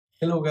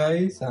Hello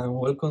guys and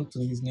welcome to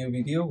this new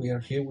video. We are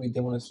here with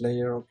Demon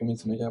Slayer or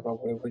Kimetsu No Yaiba,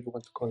 whatever you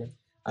want to call it.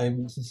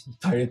 I'm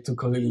tired to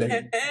call it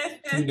like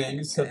two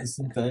names at the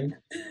same time.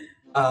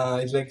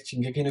 It's like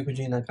Shingeki no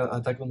Kyojin,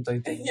 Attack on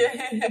Titan.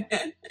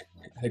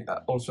 I'm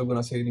also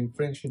gonna say it in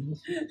French.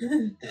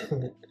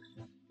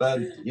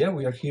 But yeah,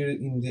 we are here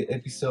in the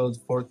episode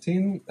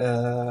 14.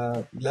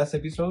 Last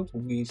episode,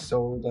 we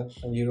saw that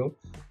Tanjiro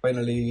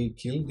finally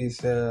killed this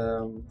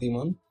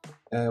demon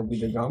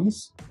with the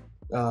drums.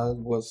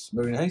 Was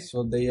very nice.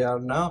 So they are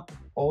now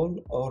all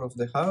out of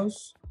the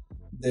house.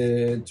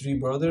 The three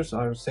brothers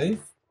are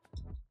safe.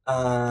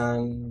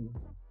 And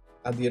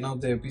at the end of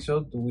the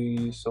episode,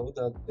 we saw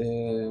that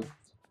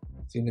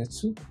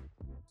Zenitsu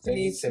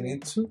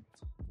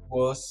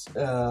was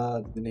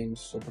the name is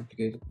so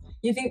complicated.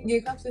 You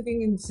have to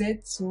think in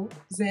Zenitsu.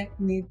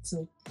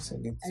 Zenitsu.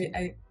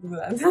 I do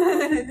that.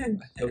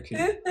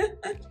 Okay.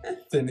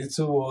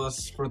 Zenitsu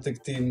was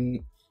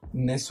protecting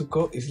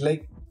Nezuko. It's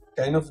like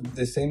kind of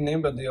the same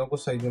name, but the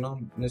opposite,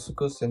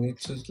 Nezuko,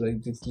 Zenitsu is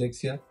like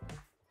dyslexia.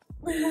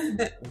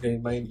 Okay,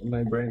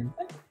 my brain.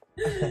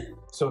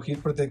 So he's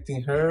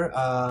protecting her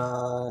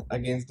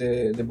against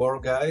the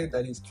board guy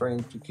that is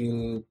trying to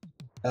kill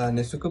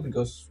Nezuko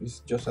because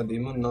it's just a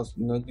demon,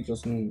 not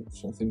because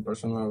something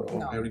personal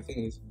or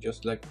everything. It's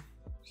just like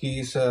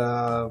his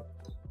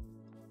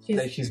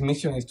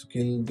mission is to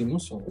kill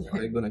demons, so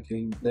I'm gonna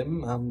kill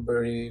them. I'm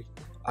very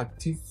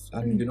active,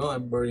 and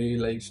I'm very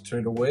like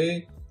straight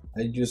away.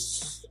 I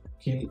just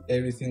kill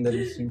everything that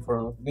is in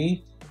front of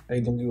me. I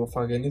don't give a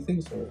fuck anything,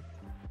 so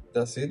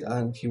that's it.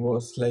 And he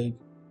was like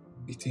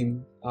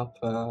beating up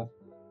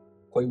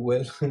quite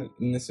well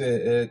in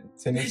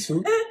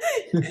Zenitsu.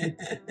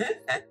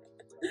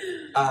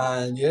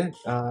 And yeah,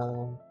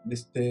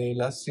 the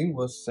last scene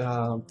was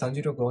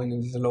Tanjiro going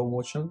in slow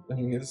motion and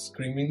he's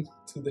screaming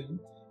to them.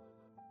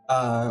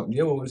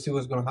 Yeah, we'll see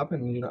what's gonna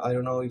happen. I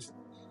don't know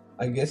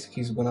I guess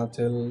he's gonna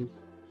tell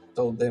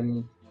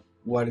them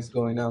what is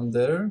going on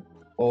there,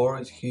 or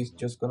he's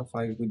just gonna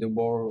fight with the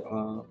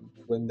boar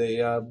when they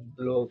are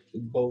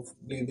both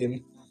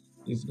bleeding.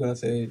 He's gonna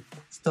say,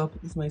 "Stop!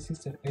 It's my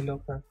sister. I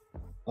love her,"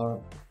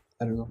 or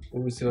I don't know.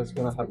 We'll see what's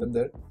gonna happen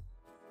there.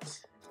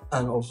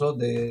 And also,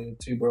 the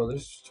three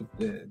brothers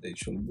they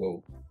should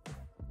go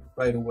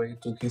right away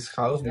to his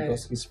house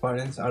because his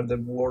parents are the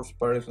worst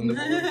parents on the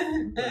world.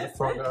 What the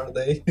fuck are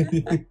they?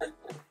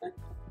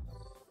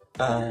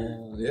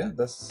 Yeah,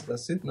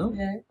 that's it. No.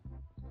 Yeah.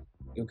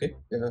 Okay.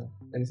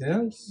 Anything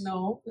else?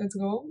 No. Let's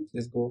go.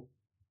 Let's go.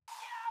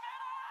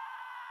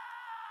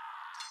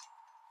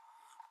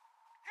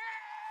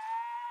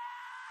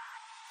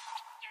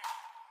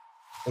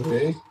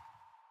 Okay.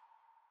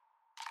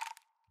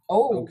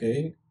 Oh.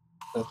 Okay.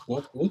 That's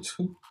not good.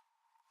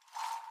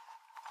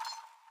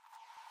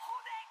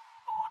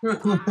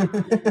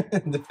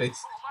 The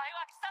face.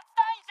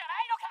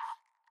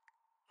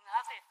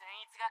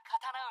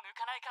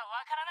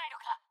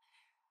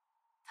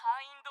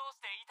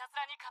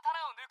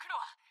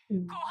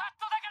 ご法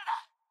度だから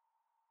だ。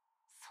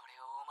それ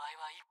をお前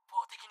は一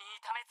方的に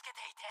痛めつけ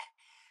ていて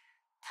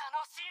楽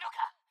しいの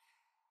か。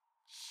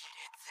卑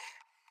劣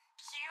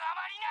極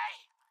まりない。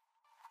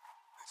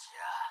じ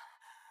ゃあ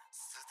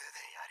素手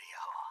でやり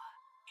合お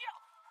う。いや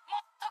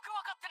全く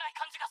分かってない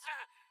感じがす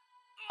る。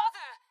ま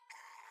ず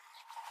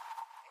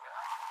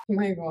Oh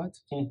my god.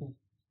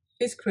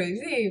 He's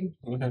crazy.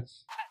 Oh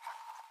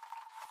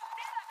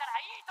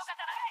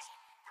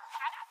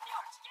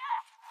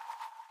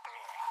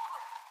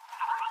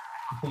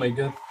my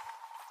god.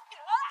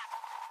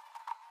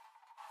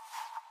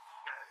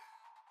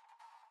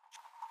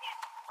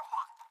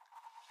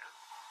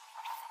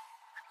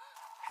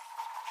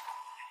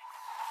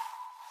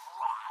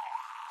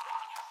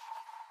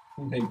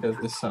 Oh my god,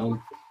 the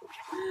sound.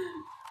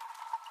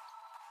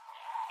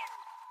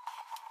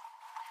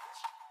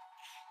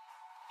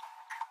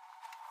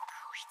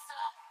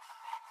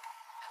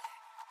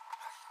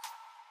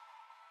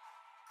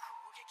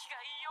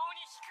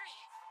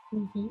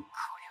 Mm-hmm.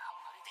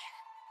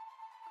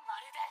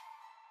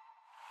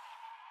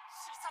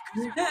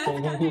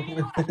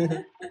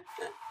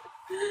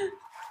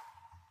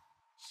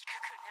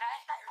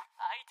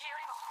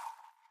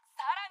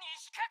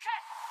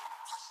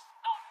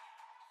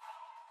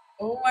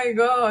 Oh my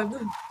god.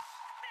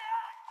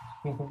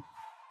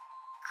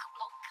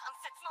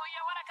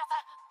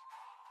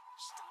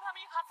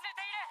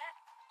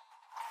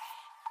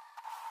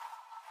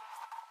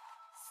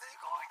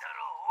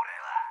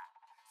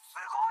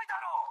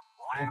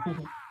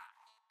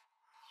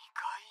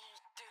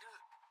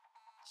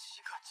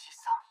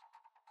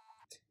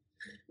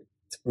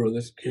 The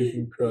brothers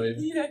keep crying.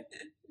 Yeah.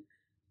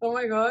 Oh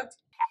my god.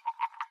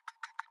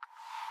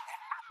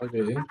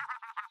 Okay.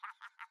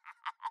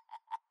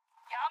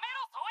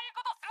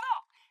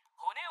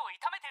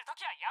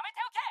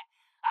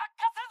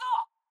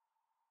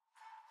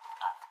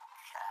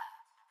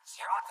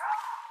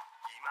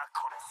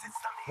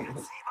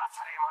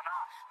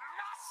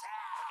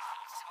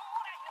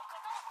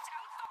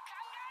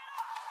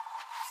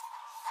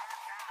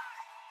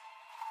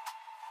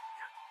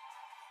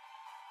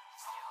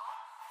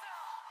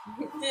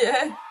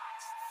 Yeah.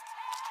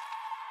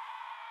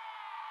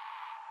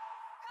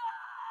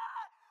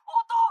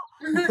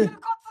 音骨割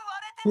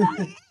れてな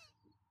い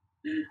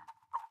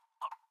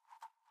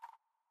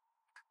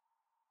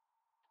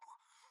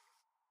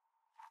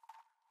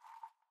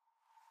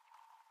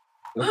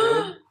Okay.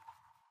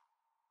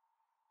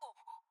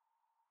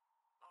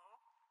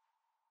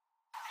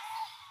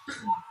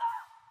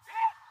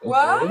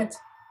 What? Okay. なんだ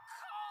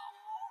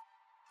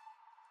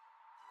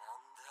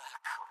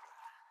これ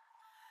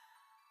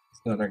It's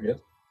not that good.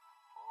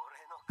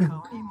 俺の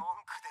顔に文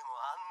句でも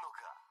あんの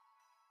か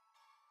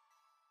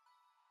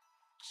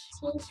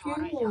So 気持ち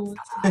悪いやつ cute.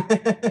 だなム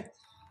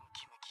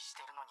キムキし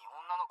てるのに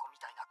女の子み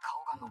たいな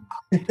顔が乗っ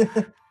かってる何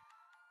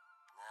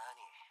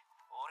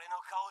俺の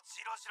顔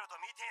ジロジロと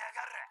見てや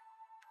がる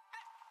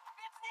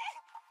別に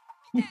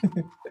見て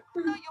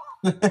ないよ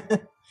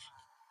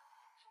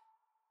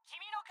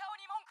君の顔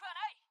に文句は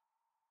ない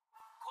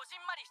こじ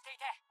んまりしてい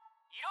て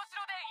色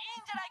白でいい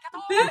んじゃないかと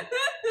かかっ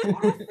て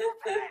こ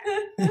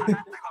い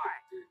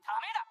ダ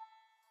メだ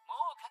も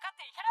うかかっ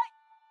ていけない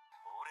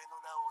俺の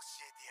名を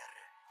教えてやる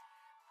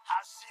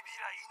橋平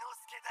伊之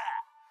助だ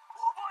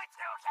覚え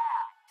ておけ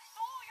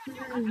どういう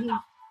字を書くん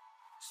だ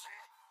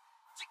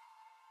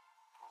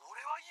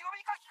俺は読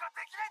み書きが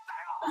できないんだ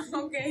よ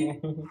Okay.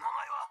 名前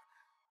は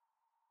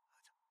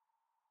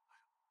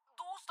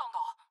どうしたん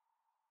だ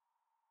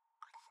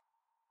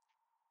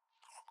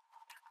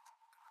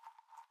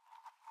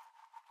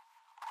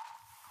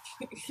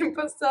 ¿Qué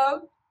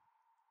pasó?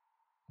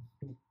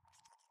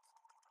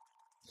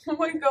 Oh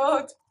my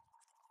god.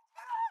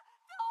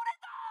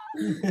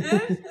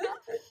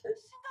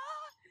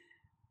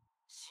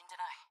 死んで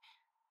ない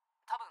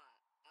多分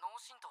脳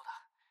震盪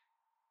だ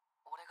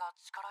俺が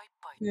力いっ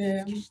ぱい手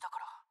付けしたか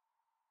ら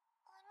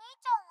お兄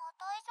ちゃんは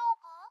大丈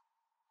夫？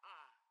う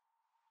ん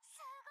す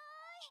ご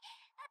い。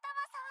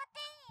頭触っ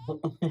て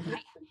いい？は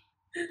い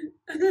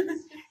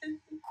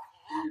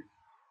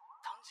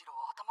炭治郎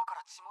頭か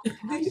ら血も出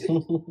てないしどん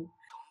だ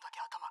け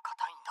頭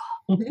硬いん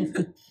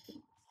だイ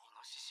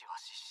ノシシは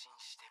失神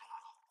してるの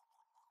に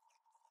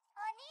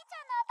お兄ち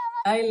ゃんの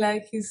頭 I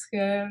like his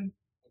hair.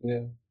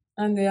 Yeah.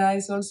 And the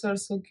eyes also are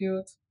so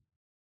cute.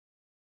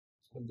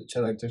 The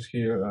characters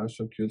here are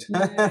so cute. Oh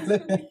my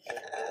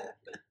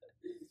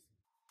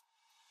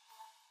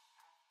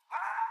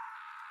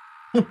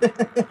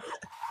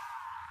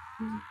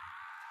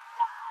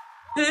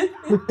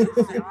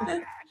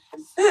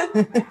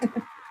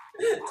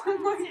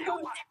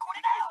god. こ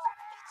れだよ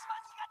一番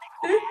苦手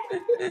これ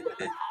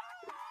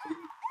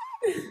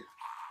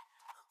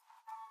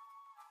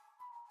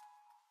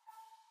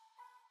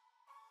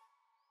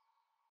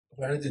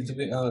Where is it to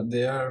be?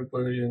 They are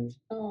Korean.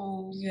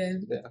 Oh, yeah.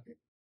 Yeah.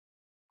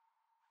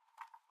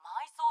 埋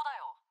葬だ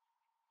よ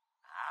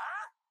あ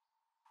あ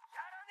や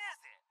らねえ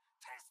ぜ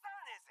手伝わ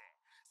ねえぜ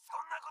そ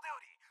んなことよ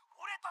り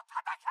俺と戦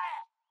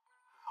え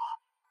う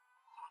わ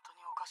本当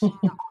におかしいん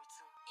だこい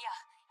ついや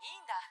いい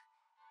んだ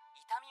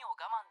痛みを我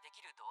慢で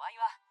きる度合い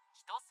は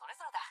人それ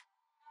ぞれだ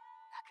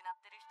亡くな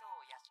ってる人を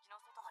屋敷の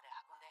外まで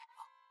運んで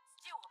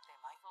土を掘って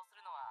埋葬す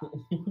るのは本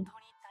当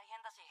に大変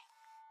だし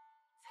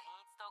善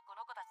逸とこ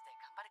の子たちで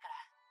頑張るから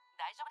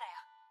大丈夫だよ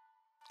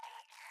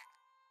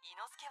伊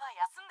之助は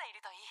休んでい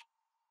るといい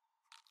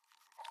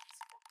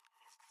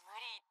無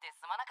理言って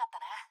すまなかった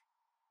な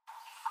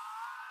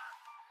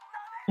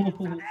なめるん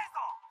じゃねえぞ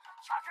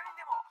100人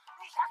でも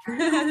200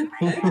人でも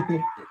埋めてやる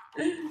よ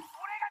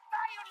俺が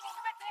誰よりも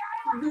埋めてや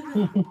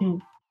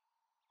る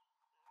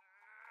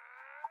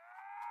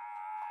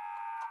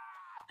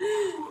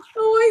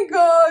Oh my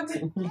god. 何や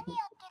っ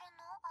てる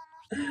の？あ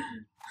の人。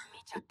見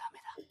ちゃダメ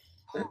だ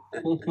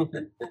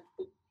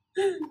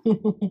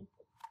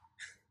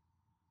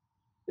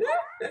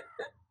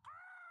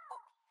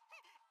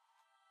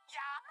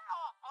山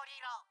を降り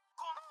ろ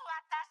この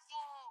私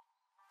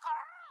こら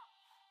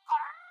こ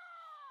ら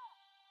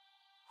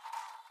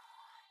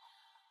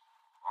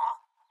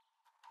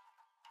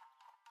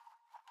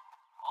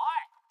お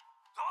い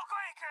どこ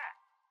へ行く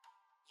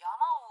山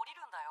を降り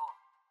るんだよ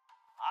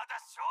まだ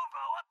勝負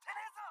は終わってね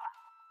えぞ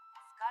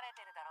疲れ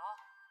てるだろ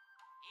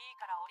いい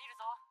から降りる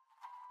ぞは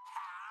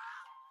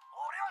あ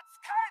俺は疲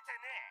れて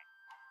ねえ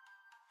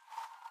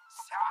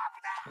勝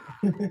負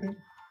だ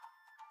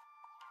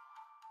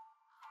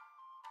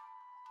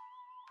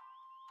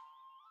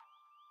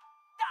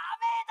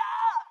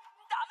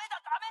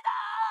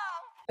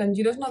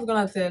Tanjiro's not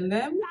gonna tell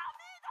them.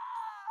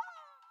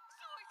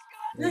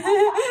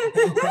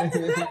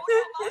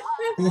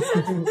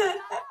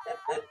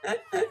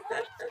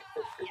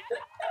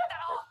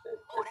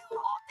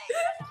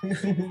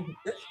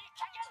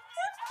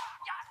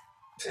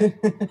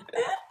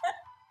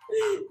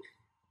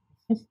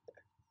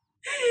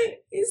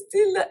 He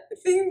still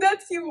think that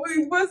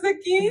it was a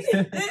kid.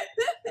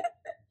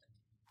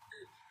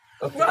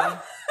 Okay.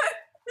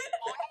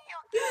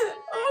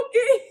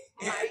 Okay.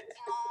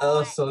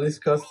 Oh, so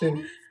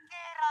disgusting.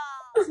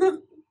 藤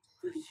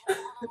の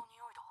花の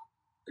匂いだ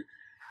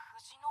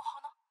藤の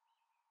花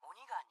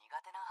鬼が苦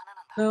手な花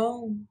なんだ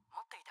Oh, 持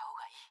っていた方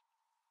がいい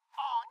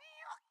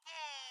鬼よけ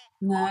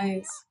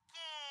nice.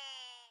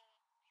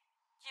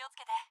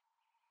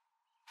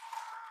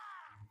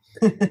 さ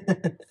あ、つ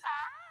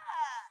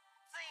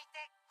いて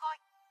こ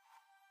い。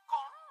こ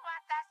ん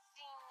私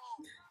に。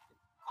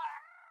ほら。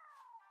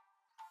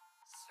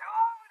勝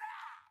負だ。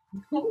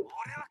俺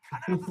は必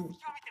ず隙を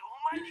見てお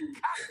前に勝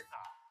つぞ。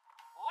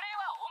俺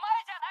はお前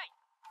じゃない。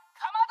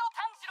かまど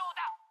炭治郎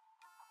だ。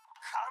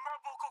かま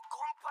ぼこゴ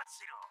ンパ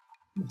チロ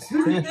ウ。なん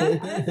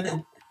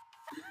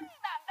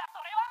だそ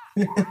れは。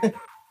違う人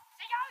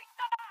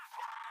だ。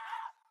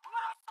うる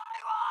さ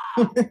いわ。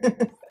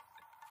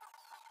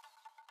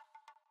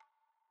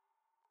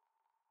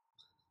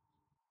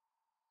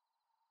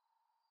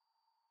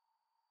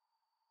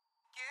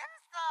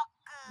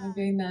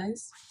Okay,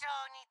 nice. 負傷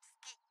につ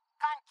き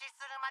完治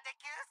するまで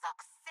休息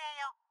せ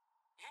よ。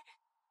え、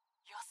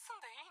休ん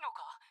でいいの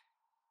か？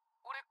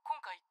俺今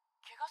回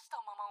怪我し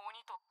たまま鬼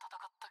と戦っ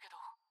たけど。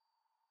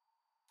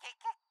ケ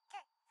ケケ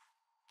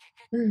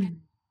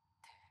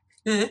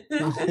ケケ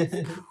ケ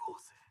食おう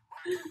ぜ。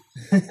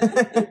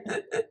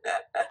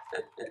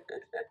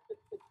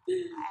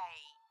は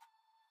い。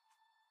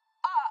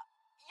あ、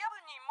夜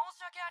分に申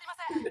し訳ありま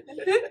せん。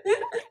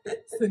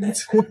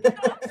Zenitsu. こら。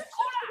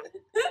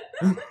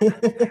おに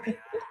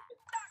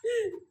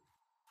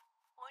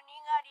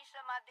がり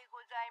様でご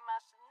ざいま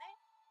すね。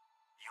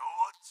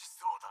弱っち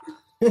そうだ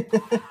な。どう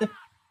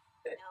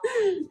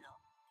ぞ。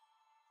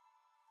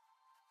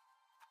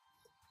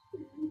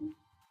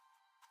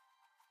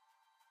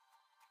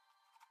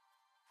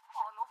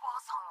あのば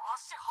あさん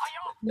足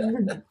早っ。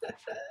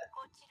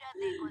こちらで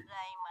ござい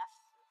ま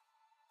す。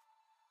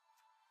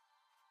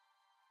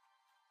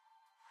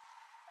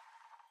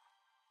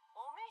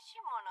お召し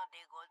物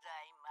でござ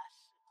いま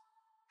す。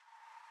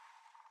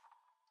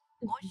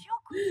お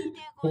食事で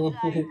ご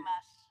ざい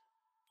ます。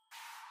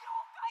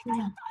妖怪だ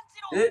よ、炭治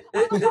郎。あ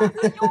のばあさ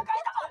ん妖怪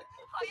だ。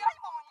早い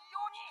もん異様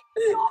に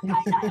妖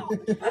怪だよ。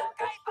妖怪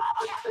バ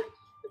バア。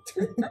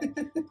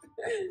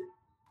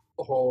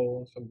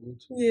Oh, so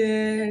good.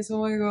 Yes,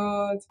 oh my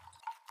god. 足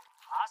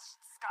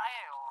使え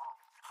よ。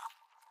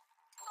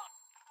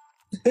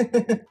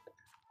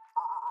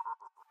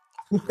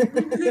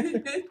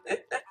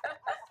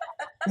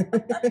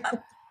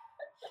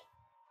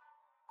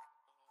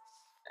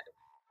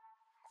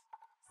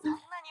そんな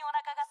にお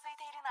腹が空い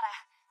ているなら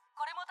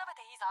これも食べ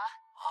ていいぞ。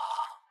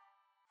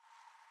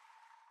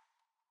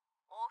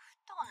お布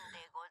団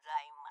でござ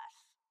いま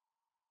す。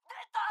出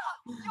た。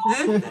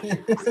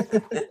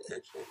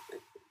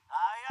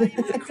早い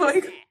もん勝ち。俺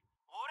が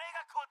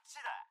こっ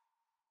ちだ。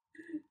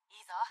い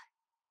いぞ。好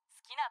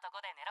きなとこ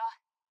で寝ろ。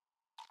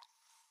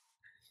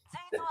セイ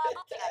トは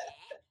どっちがいい？お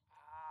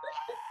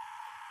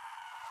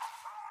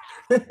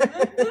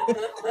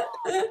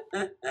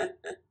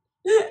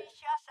医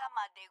者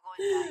様でご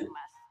ざい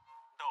ます。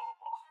どう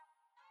も。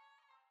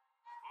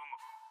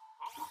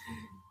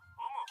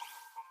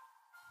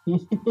優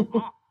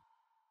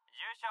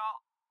勝。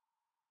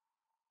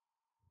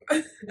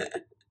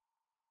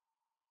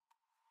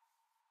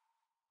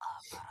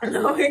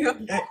Oh my god. ごめん。お前、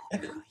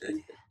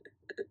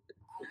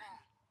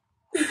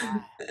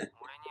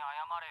俺に謝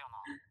れよ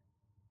な。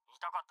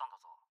痛かったんだ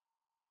ぞ。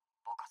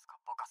ボカスカ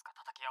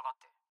叩きやがっ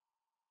て。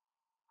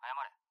謝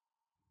れ。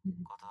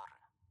断る。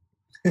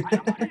謝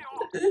れよ。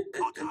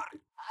断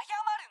る。謝る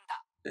ん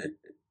だ。そ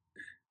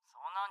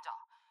んなんじゃ、も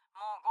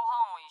うご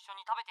飯を一緒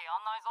に食べてや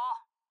んないぞ。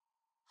は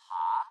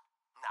あ？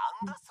な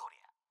んだそ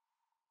りゃ。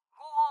ご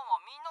飯は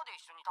みんなで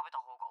一緒に食べた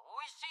方が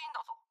美味しいん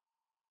だぞ。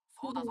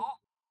そうだぞ。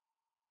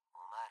お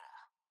前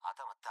ら、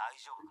頭大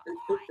丈夫か？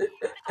お前に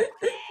言われたく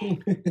ねえ。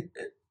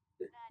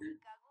何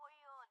かご用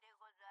で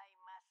ござい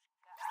ます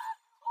か？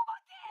お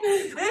化け。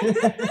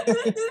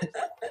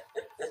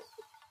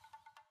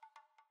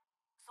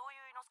そういう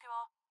伊之助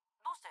は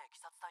どうして鬼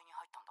殺隊に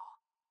入ったんだ？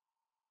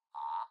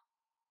ああ？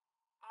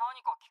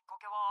何かきっか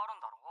けはある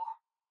んだろう？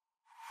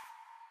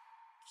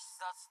鬼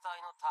殺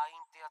隊の隊員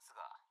ってやつ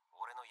が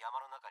俺の山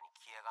の中に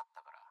来やがっ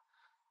たから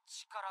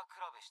力比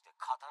べして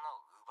刀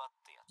を奪っ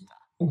てやっ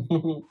た。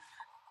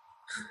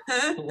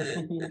その鬼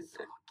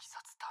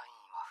殺隊員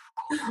は不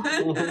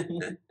幸だ。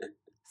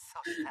そ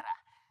したら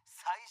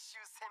最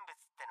終選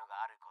別っての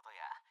があること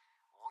や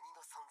鬼の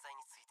存在に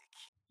ついて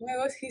Oh my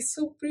god, he's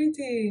so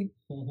pretty.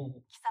 鬼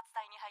殺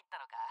隊に入った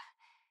のか。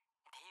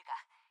っていうか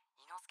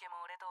伊之助も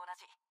俺と同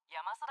じ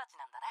山育ち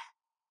なんだな。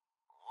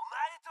お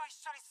前と一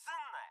緒にすん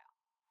なよ。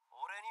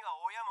俺には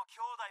親も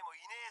兄弟も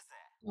いねえぜ。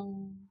他の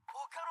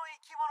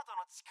生き物と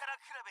の力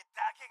比べ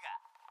だけが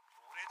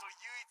俺の唯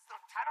一の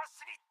楽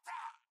しみだ。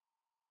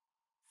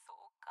そ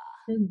うか。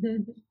そう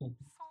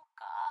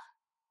か。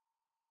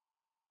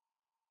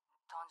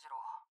炭治郎、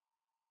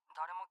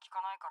誰も聞か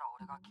ないから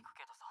俺が聞く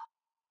けどさ。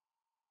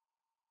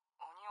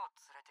鬼を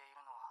連れている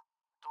のは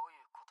どうい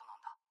うことな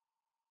んだ？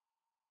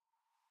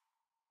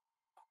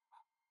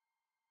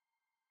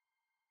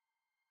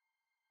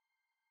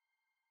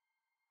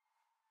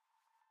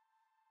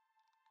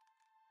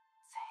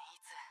善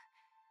逸、分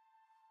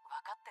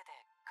かってて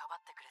かば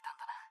ってくれたん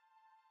だな。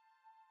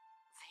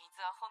善逸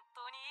は本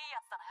当にいいや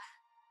つだな。あ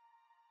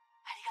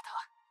りがと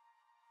う。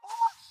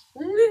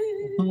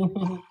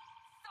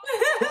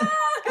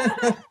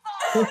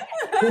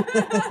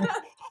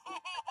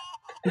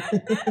俺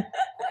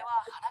は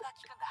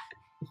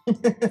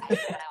から分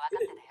か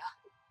ってたよ。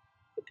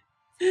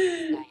が優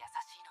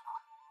しいのも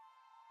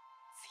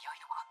強い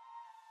のも。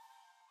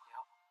いや、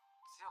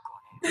強くは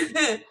ねえ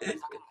よ。ふ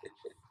ざけんなよ。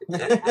お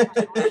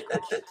前の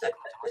小学校のスレッ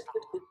クの邪魔したの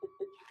は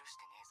許し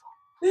てねえぞ。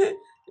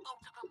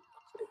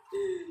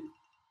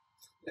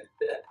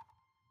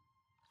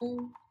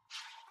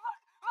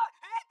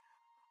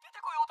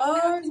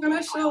Oh, he's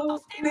gonna show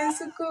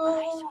Nezuko.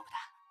 大丈夫だ。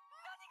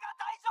何が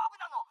大丈夫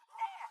なの？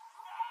ね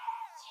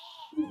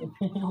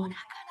え、夜中なん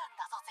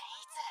だぞ、善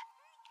逸。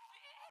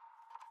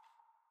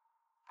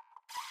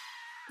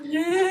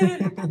 Yeah.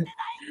 守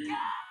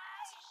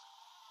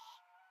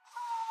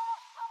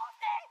っ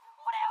て、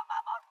俺を守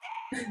って。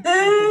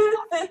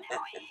で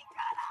もいいか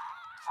ら。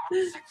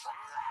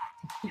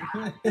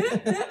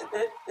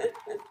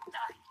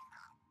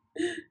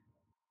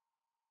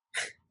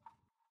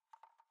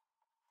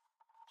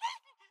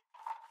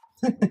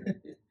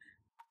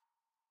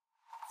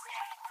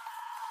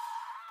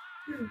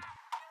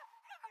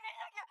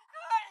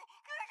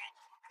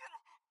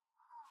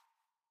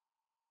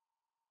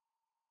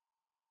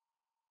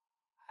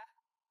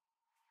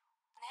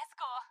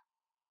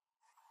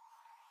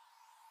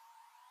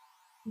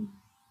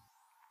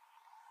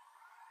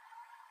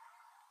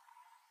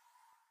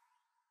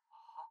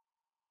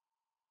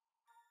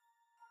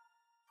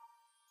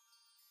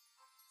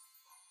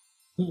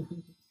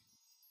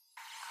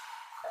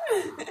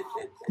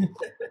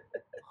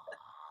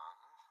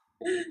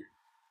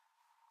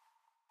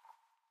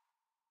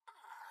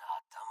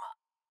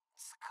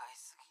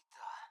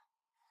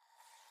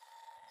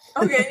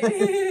Okay.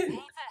 ネ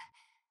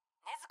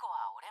ズコ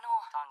は俺の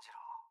炭治郎。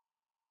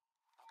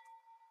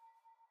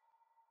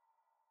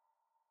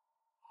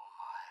お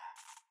前、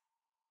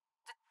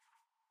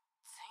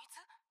善逸？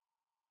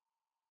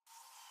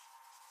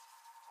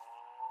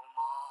お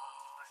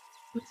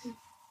前。こ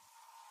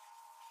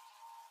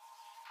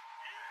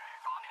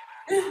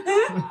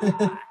ん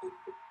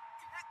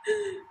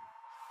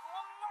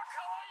な可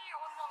愛い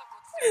女の子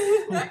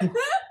連れて。こん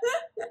な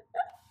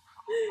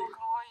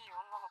可愛い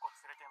女の子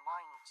連れて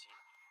毎日。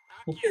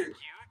ウキ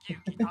ウ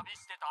キ旅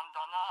してたん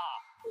だな。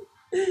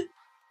善逸、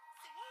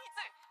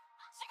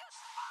違う。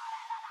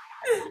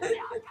俺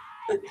は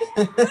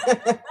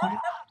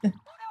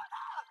だ。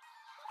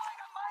お前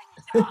が毎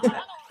日あの海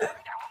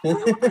で女の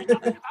子に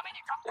食べるため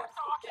に頑張った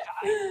わけじゃ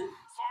ない。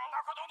そん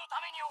なことのた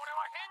めに俺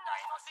は変な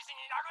イノシシ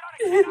に殴られ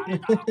蹴られ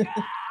たの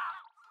か。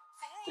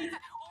善逸、落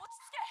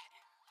ち着け。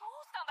ど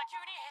うしたんだ急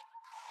に。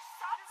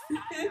殺すな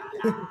よ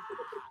な。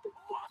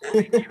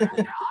私気分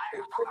で入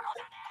るところ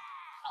じゃねえ。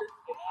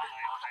お前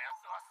のようなや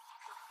つは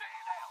救世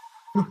だよ。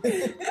そう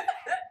い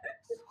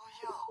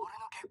や、俺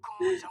の結婚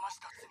を邪魔し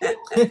た罪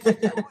を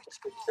光一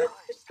君に返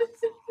した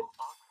罪も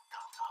あった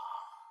な。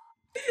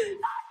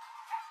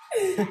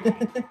絶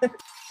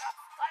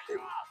対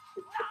は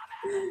ダ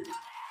メだね。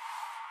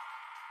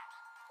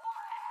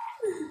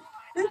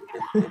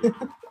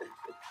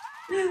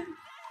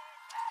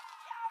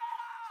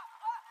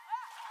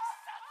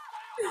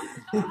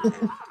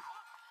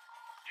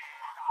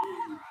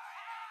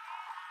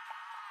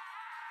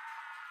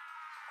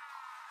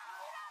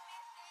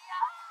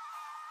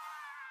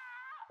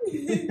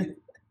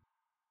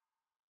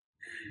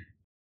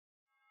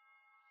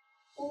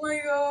Oh my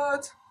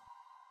god.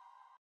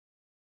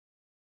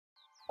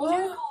 Oh,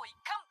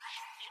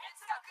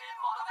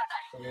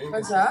 Okay,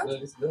 What's that? That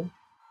is the...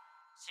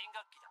 新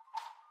学期だ。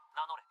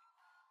名乗れ。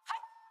は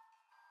い。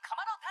鎌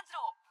野炭治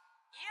郎。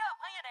家は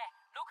パン屋で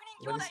6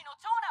人兄弟の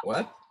長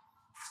男。What?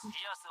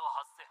 ピアスを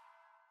外せ。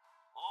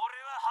俺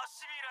は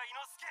橋平伊之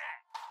助。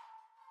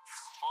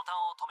ボタン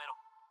を止めろ。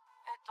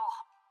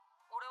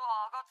俺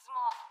は吾妻。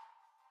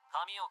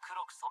髪を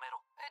黒く染め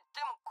ろ。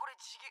でもこれ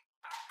地毛。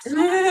パ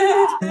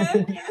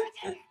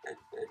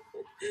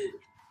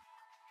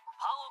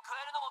ンを加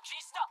えるのも禁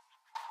止だ。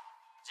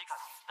次回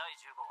第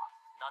15話、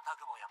ナタ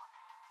グモ山。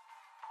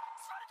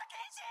スパルタ剣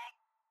士。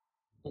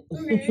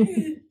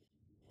 okay.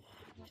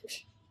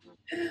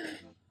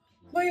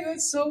 Oh my god,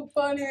 so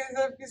funny this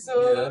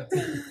episode.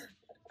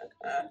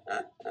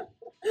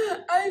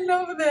 I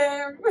love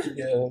them.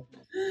 Yeah,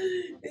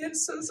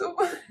 It's so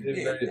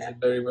funny.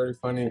 they're very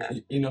funny.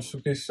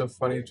 Inosuke is so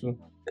funny too.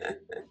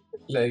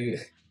 Like,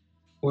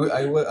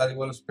 I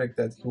will expect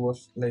that he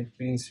was like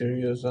being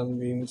serious and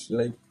being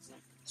like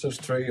so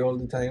straight all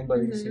the time,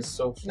 but he's just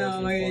so No,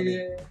 funny.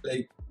 yeah.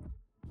 Like,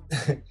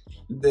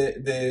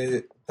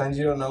 the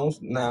Tanjiro knows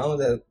now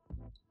that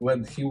what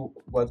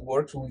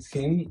works with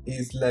him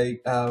is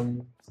like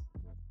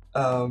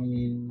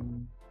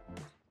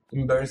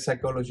inverse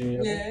psychology. You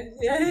know?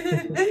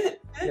 Yeah.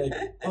 Like,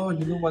 oh,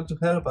 you don't want to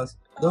help us.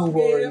 Don't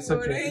worry, it's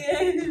okay.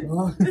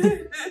 Oh.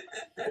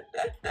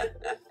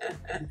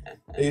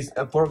 He's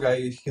a poor guy.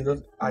 He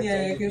does.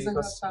 Yeah, he doesn't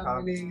have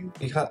family.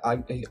 He had. I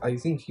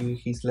think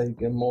he's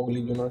like a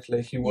Mowgli. You know, it's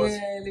like he was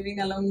Yeah, living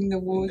alone in the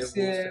woods.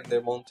 in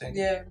the mountain.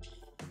 Yeah.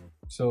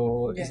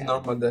 So it's Yeah.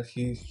 normal that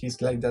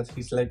he's like that.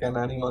 He's like an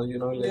animal. You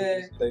know, like, Yeah.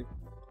 it's like.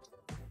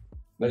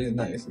 But it's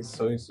nice. It's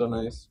so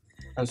nice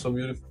and so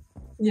beautiful.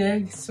 Yeah,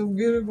 it's so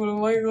beautiful. Oh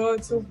my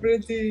god, so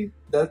pretty.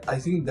 that I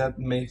think that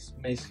makes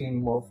him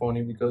more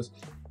funny because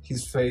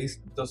his face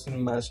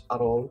doesn't match at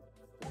all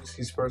with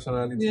his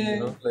personality. Yeah. You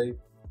know, like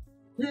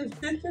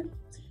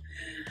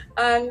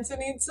And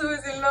Zenitsu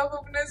is in love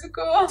with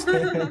Nezuko.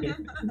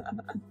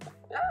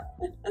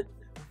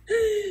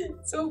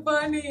 So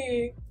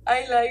funny.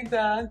 I like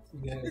that.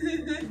 yeah,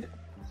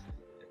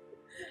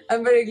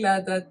 I'm very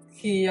glad that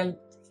he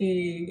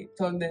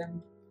told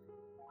them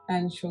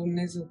and showed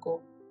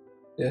Nezuko.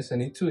 yes,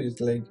 and it too is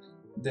like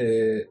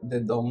the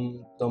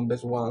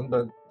dumbest one,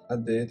 but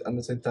at the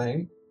same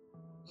time,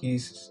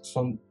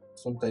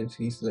 sometimes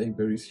he's like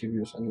very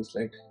serious and it's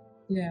like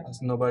Yeah.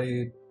 as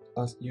nobody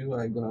asked you,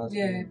 I'm gonna ask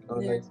Yeah, you. You know,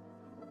 yeah. like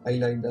I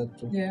like that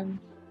too. Yeah.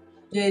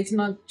 Yeah, it's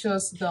not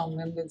just dumb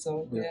and that's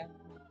all. Yeah. Yeah.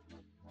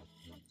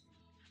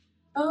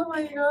 Oh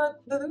my god,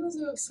 that was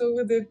so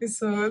good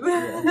episode.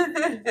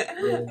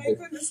 Yeah. I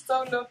couldn't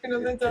stop laughing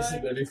all the It's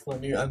time. very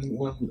funny, and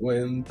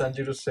when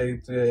Tanjiro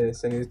said to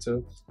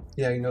Zenitsu,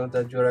 "Yeah, I know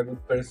that you're a good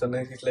person,"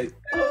 and he's like,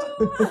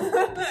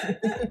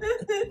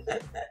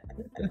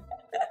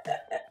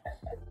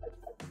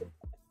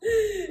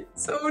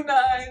 So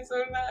nice,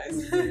 so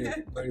nice.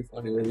 very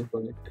funny, very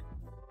funny.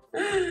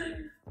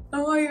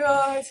 Oh my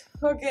god.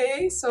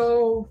 Okay,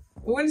 so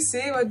we'll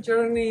see what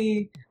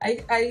journey.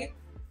 I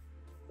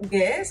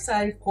guess,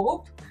 I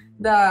hope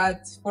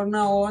that from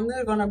now on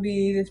they're gonna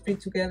be they split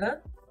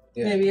together.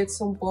 Yeah. Maybe at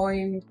some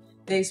point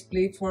they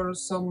split for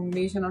some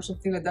mission or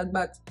something like that,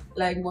 but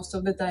like most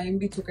of the time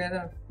be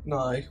together. No,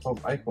 I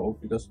hope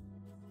because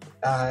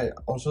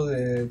also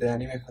the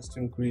anime has to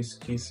increase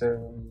his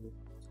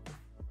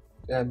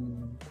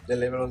the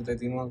level of the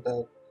demons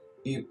that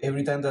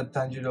every time that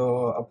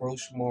Tanjiro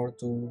approach more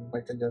to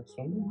Michael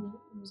Jackson,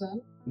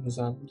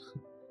 Muzan,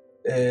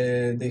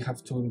 they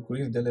have to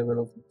increase the level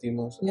of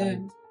demons. Yeah.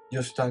 And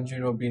just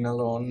Tanjiro being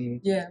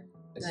alone. Yeah.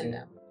 I Yeah, think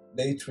yeah.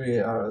 they three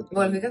are.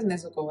 Well, because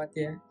Nezuko, but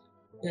yeah.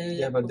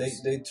 Yeah, but they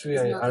three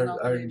it's not enough,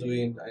 are maybe.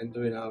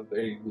 doing a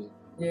very good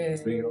Yeah.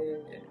 trio.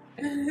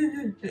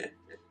 Yeah.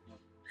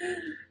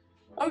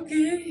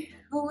 Okay.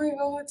 Oh my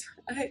god.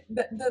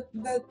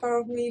 That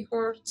part of me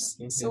hurts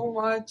so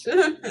much.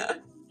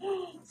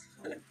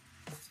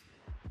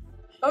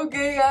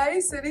 Okay,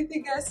 guys.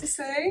 Anything else to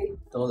say?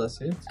 No,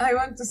 that's it. I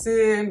want to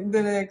see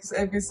the next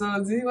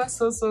episodes. It was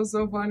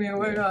so funny. Oh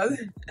my god.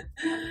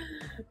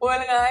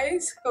 Well,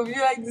 guys, hope you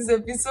like this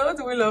episode.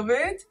 We love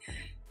it.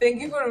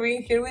 Thank you for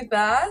being here with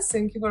us.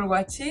 Thank you for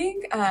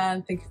watching.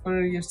 And thank you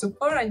for your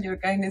support and your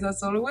kindness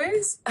as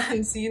always.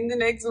 And see you in the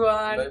next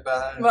one.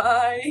 Bye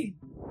bye.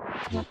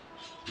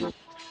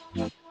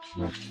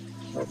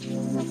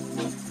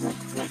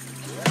 Bye.